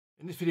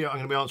In this video, I'm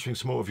going to be answering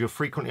some more of your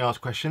frequently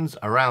asked questions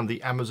around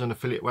the Amazon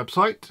affiliate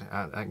website.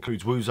 That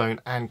includes WooZone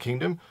and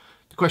Kingdom.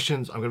 The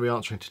questions I'm going to be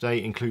answering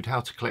today include how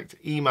to collect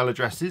email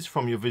addresses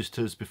from your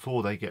visitors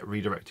before they get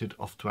redirected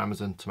off to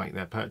Amazon to make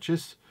their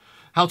purchase,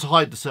 how to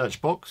hide the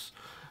search box,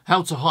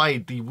 how to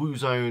hide the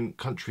WooZone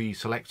country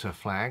selector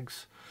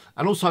flags,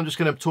 and also I'm just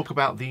going to talk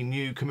about the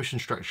new commission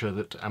structure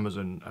that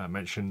Amazon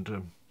mentioned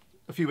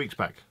a few weeks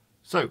back.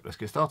 So let's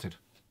get started.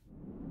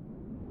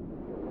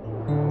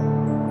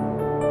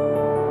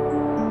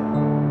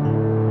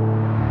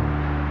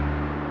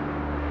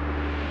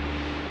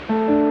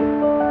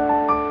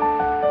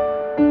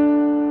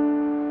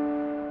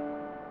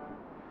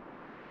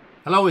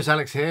 Hello, it's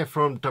Alex here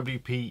from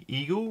WP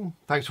Eagle.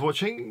 Thanks for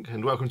watching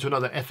and welcome to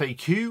another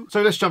FAQ.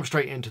 So let's jump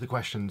straight into the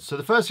questions. So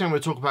the first thing I'm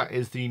going to talk about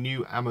is the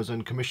new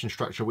Amazon commission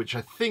structure, which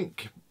I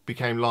think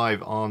became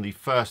live on the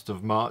 1st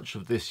of March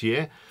of this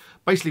year.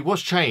 Basically,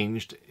 what's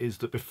changed is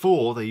that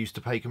before they used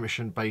to pay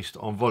commission based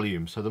on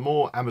volume. So the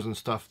more Amazon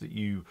stuff that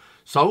you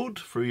sold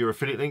through your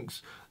affiliate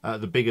links,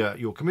 the bigger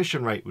your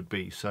commission rate would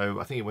be. So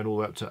I think it went all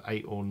the way up to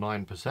 8 or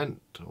 9%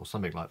 or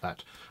something like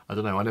that. I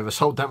don't know, I never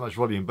sold that much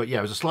volume, but yeah,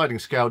 it was a sliding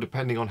scale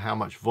depending on how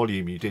much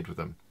volume you did with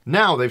them.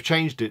 Now they've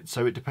changed it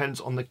so it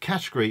depends on the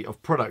category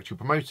of product you're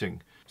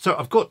promoting. So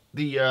I've got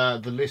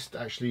the list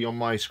actually on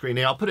my screen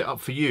here. I'll put it up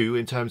for you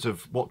in terms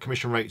of what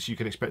commission rates you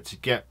can expect to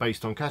get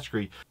based on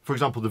category. For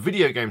example, the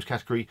video games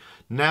category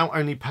now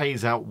only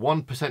pays out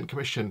 1%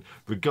 commission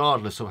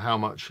regardless of how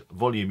much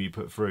volume you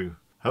put through.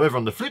 However,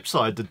 on the flip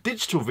side, the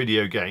digital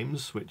video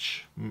games,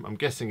 which I'm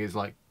guessing is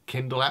like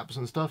Kindle apps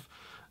and stuff,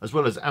 as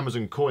well as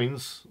Amazon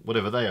coins,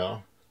 whatever they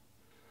are,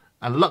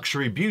 and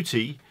luxury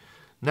beauty,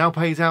 now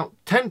pays out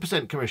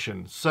 10%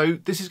 commission. So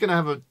this is going to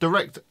have a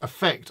direct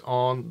effect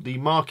on the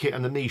market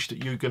and the niche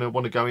that you're going to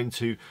want to go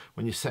into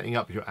when you're setting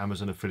up your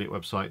Amazon affiliate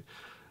website,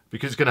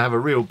 because it's going to have a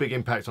real big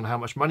impact on how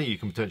much money you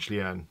can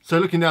potentially earn. So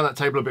looking down that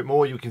table a bit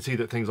more, you can see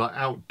that things like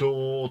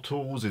outdoor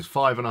tools is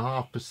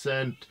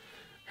 5.5%,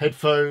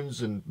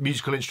 headphones and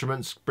musical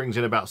instruments brings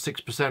in about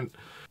 6%.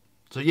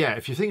 So yeah,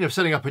 if you're thinking of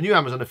setting up a new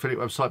Amazon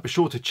affiliate website, be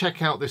sure to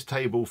check out this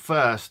table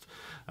first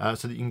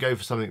so that you can go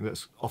for something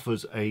that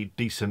offers a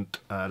decent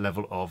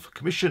level of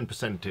commission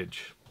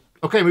percentage.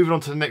 Okay, moving on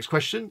to the next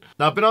question.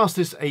 Now, I've been asked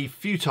this a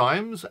few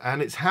times,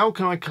 and it's how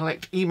can I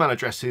collect email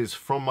addresses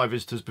from my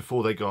visitors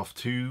before they go off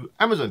to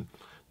Amazon?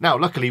 Now,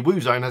 luckily,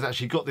 WooZone has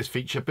actually got this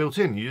feature built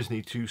in. You just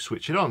need to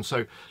switch it on.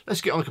 So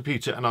let's get on the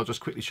computer and I'll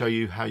just quickly show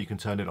you how you can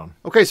turn it on.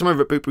 Okay, so I'm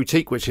over at Boot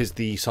Boutique, which is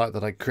the site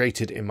that I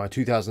created in my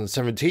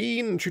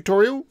 2017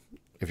 tutorial.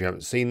 If you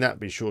haven't seen that,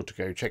 be sure to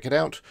go check it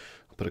out.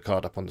 I'll put a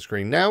card up on the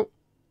screen now.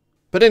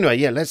 But anyway,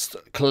 yeah, let's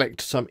collect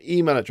some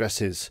email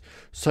addresses.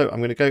 So I'm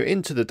going to go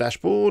into the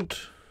dashboard.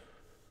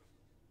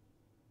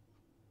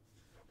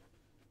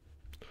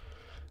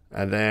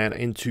 And then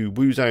into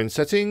WooZone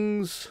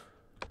settings.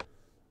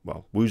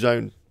 Well,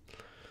 WooZone.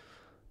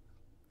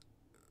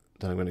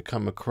 Then I'm going to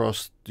come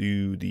across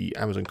to the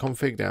Amazon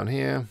config down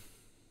here.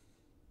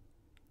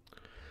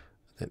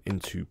 Then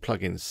into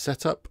plugin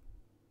setup.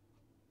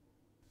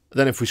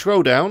 Then if we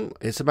scroll down,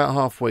 it's about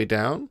halfway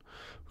down.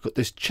 We've got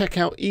this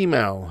checkout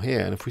email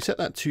here. And if we set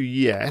that to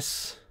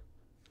yes,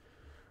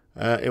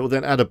 it will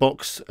then add a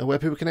box where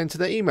people can enter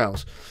their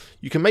emails.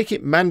 You can make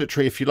it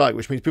mandatory if you like,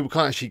 which means people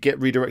can't actually get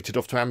redirected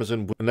off to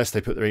Amazon unless they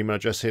put their email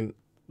address in.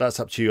 That's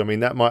up to you. I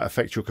mean, that might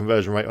affect your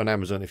conversion rate on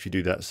Amazon if you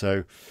do that.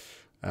 So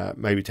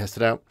maybe test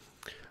it out.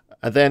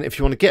 And then if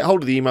you want to get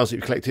hold of the emails that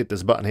you've collected,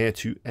 there's a button here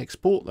to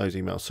export those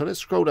emails. So let's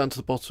scroll down to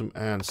the bottom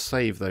and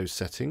save those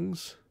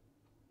settings.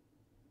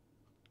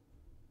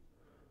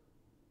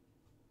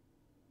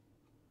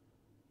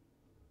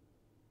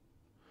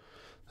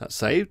 That's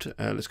saved.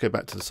 Let's go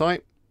back to the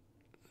site.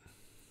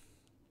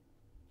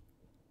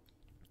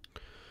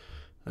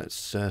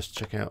 Let's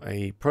check out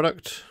a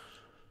product.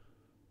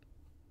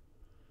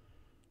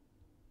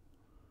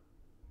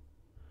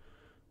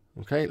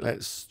 Okay,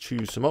 let's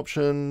choose some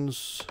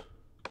options.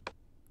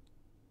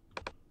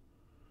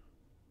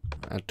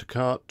 Add to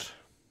cart.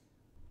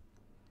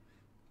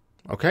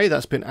 Okay,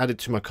 that's been added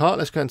to my cart.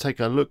 Let's go and take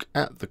a look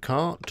at the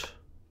cart.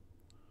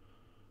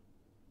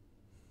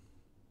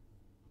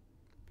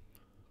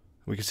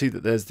 We can see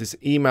that there's this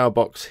email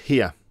box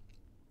here.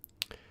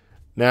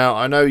 Now,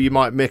 I know you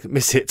might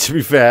miss it, to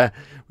be fair,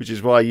 which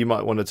is why you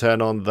might want to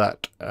turn on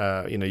that,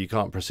 you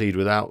can't proceed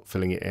without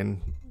filling it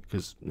in,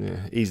 because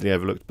easily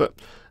overlooked. But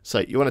so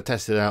you want to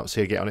test it out,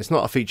 see how you get on. It's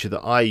not a feature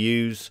that I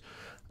use.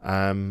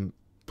 I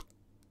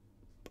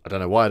don't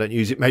know why I don't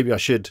use it. Maybe I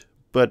should,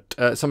 but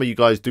some of you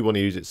guys do want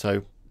to use it,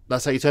 so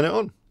that's how you turn it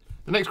on.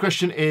 The next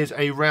question is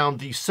around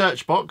the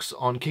search box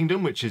on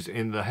Kingdom, which is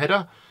in the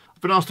header.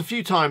 I've been asked a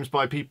few times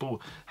by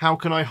people, how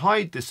can I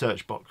hide this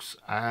search box?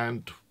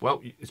 And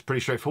well, it's pretty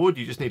straightforward.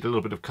 You just need a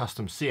little bit of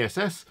custom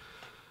CSS,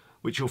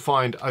 which you'll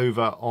find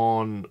over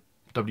on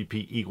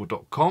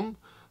wpeagle.com.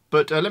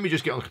 But let me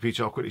just get on the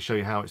computer. I'll quickly show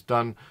you how it's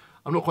done.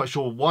 I'm not quite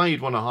sure why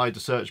you'd want to hide the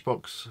search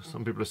box.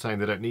 Some people are saying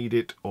they don't need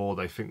it, or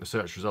they think the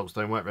search results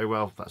don't work very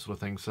well, that sort of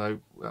thing. So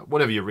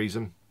whatever your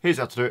reason, here's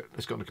how to do it.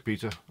 Let's get on the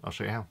computer. I'll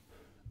show you how.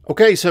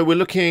 Okay, so we're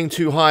looking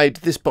to hide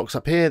this box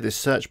up here, this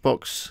search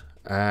box.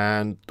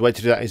 And the way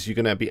to do that is you're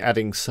going to be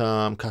adding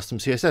some custom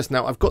CSS.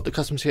 Now, I've got the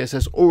custom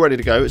CSS all ready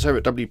to go. It's over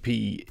at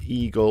WP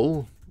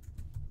Eagle,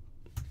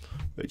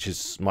 which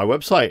is my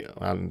website.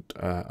 And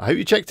I hope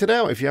you checked it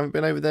out. If you haven't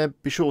been over there,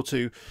 be sure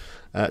to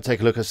take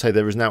a look. As I say,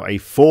 there is now a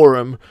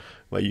forum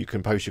where you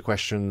can post your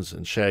questions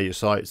and share your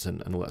sites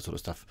and all that sort of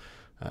stuff.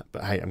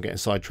 But hey, I'm getting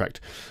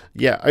sidetracked.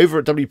 Yeah, over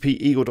at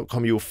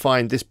WPEagle.com, you'll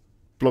find this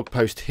blog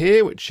post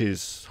here, which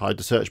is hide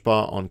the search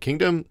bar on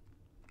Kingdom.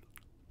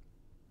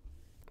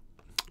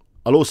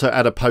 I'll also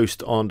add a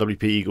post on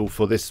WP Eagle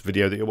for this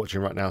video that you're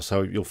watching right now,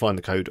 so you'll find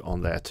the code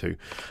on there too.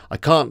 I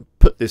can't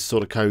put this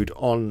sort of code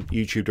on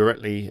YouTube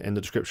directly in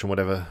the description,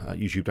 whatever.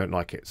 YouTube don't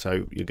like it,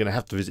 so you're going to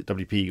have to visit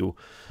WP Eagle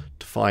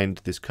to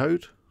find this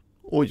code.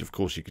 Or, of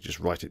course, you could just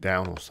write it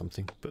down or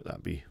something, but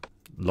that'd be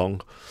long.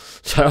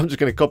 So I'm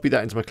just going to copy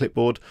that into my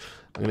clipboard.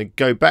 I'm going to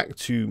go back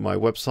to my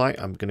website.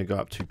 I'm going to go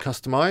up to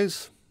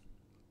Customize.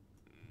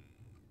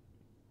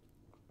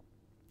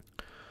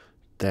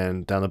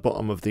 Then down the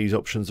bottom of these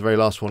options, the very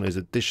last one is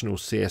additional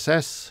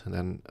CSS. And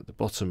then at the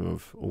bottom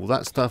of all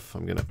that stuff,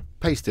 I'm going to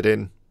paste it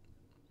in.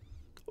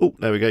 Oh,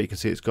 there we go. You can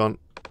see it's gone.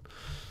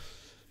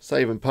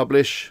 Save and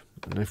publish.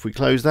 And if we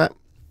close that, you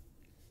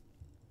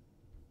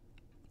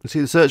can see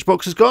the search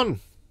box is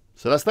gone.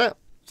 So that's that.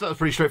 So that's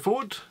pretty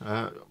straightforward.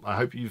 I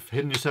hope you've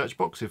hidden your search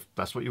box if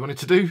that's what you wanted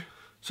to do.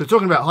 So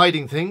talking about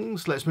hiding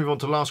things, let's move on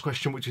to the last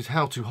question, which is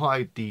how to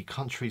hide the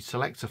country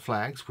selector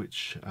flags,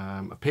 which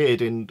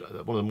appeared in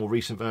one of the more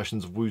recent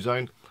versions of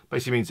WooZone.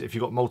 Basically means if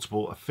you've got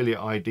multiple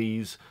affiliate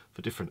IDs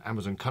for different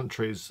Amazon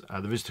countries,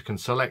 the visitor can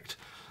select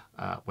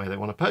where they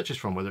want to purchase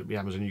from, whether it be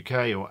Amazon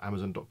UK or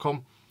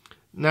Amazon.com.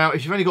 Now,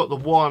 if you've only got the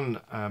one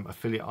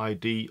affiliate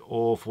ID,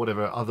 or for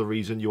whatever other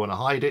reason you want to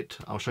hide it,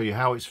 I'll show you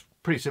how. It's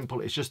pretty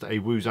simple. It's just a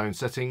WooZone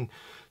setting.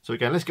 So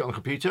again, let's get on the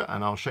computer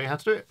and I'll show you how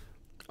to do it.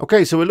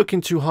 Okay, so we're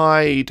looking to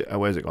hide,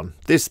 where's it gone?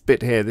 This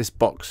bit here, this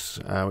box,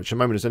 which at the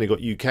moment has only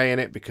got UK in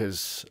it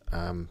because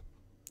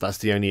that's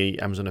the only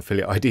Amazon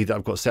affiliate ID that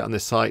I've got set on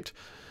this site,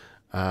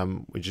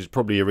 which is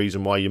probably a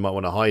reason why you might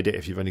want to hide it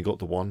if you've only got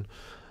the one.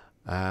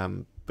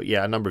 But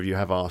yeah, a number of you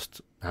have asked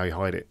how you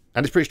hide it.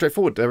 And it's pretty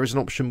straightforward. There is an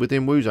option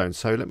within WooZone,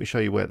 so let me show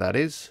you where that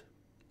is.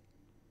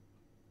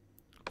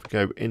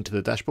 Go into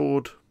the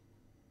dashboard.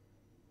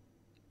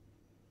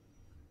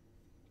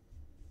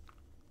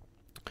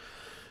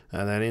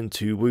 And then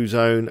into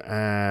WooZone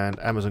and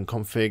Amazon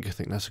config. I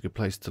think that's a good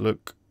place to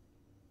look.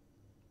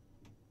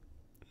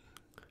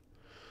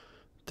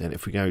 Then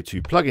if we go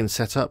to plugin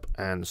setup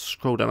and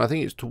scroll down, I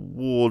think it's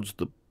towards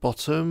the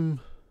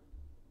bottom.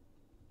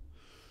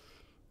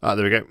 Ah,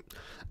 there we go.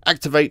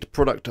 Activate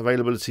product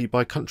availability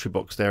by country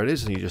box. There it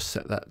is. And you just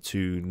set that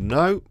to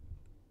no.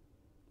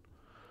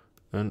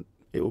 And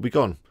it will be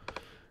gone.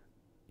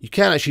 You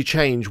can actually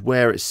change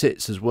where it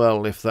sits as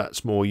well if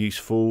that's more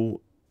useful.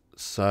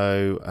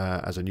 So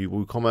as a new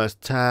WooCommerce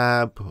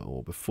tab,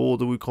 or before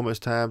the WooCommerce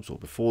tabs, or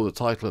before the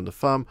title and the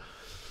thumb,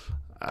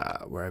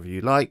 wherever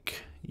you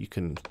like. You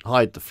can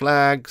hide the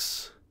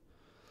flags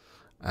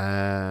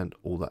and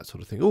all that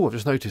sort of thing. Oh, I've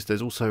just noticed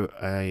there's also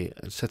a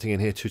setting in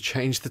here to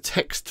change the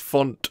text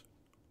font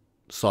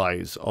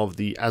size of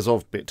the as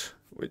of bit,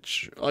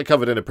 which I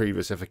covered in a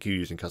previous FAQ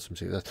using custom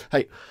CSS.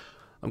 Hey,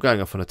 I'm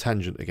going off on a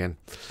tangent again.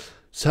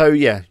 So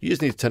yeah, you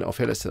just need to turn it off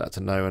here. Let's set that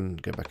to no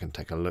and go back and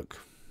take a look.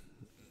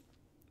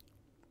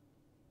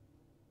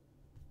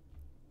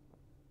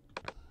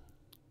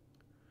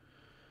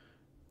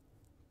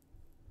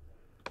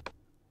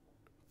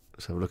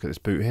 Let's have a look at this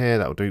boot here.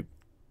 That'll do.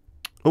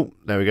 Oh,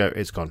 there we go.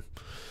 It's gone.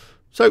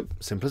 So,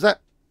 simple as that.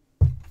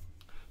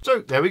 So,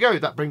 there we go.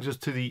 That brings us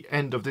to the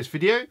end of this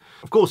video.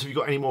 Of course, if you've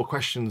got any more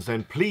questions,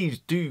 then please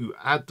do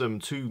add them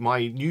to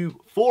my new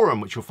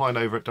forum, which you'll find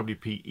over at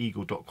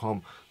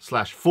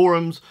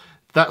wpeagle.com/forums.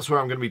 That's where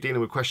I'm going to be dealing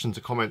with questions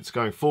and comments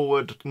going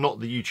forward, not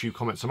the YouTube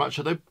comments so much,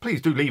 although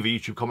please do leave a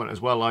YouTube comment as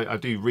well. I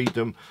do read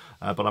them,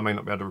 but I may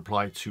not be able to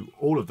reply to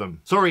all of them.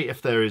 Sorry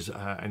if there is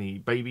any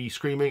baby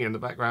screaming in the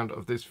background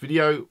of this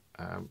video.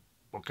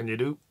 What can you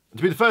do?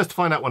 To be the first to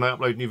find out when I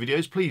upload new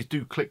videos, please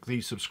do click the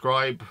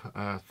subscribe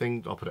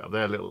thing. I'll put it up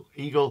there, little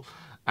eagle.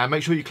 And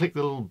make sure you click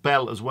the little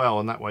bell as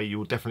well, and that way you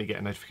will definitely get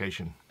a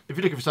notification. If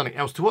you're looking for something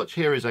else to watch,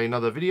 here is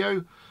another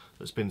video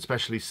that's been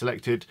specially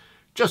selected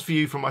just for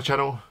you from my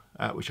channel,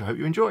 which I hope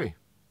you enjoy.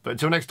 But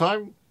until next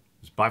time,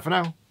 bye for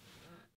now.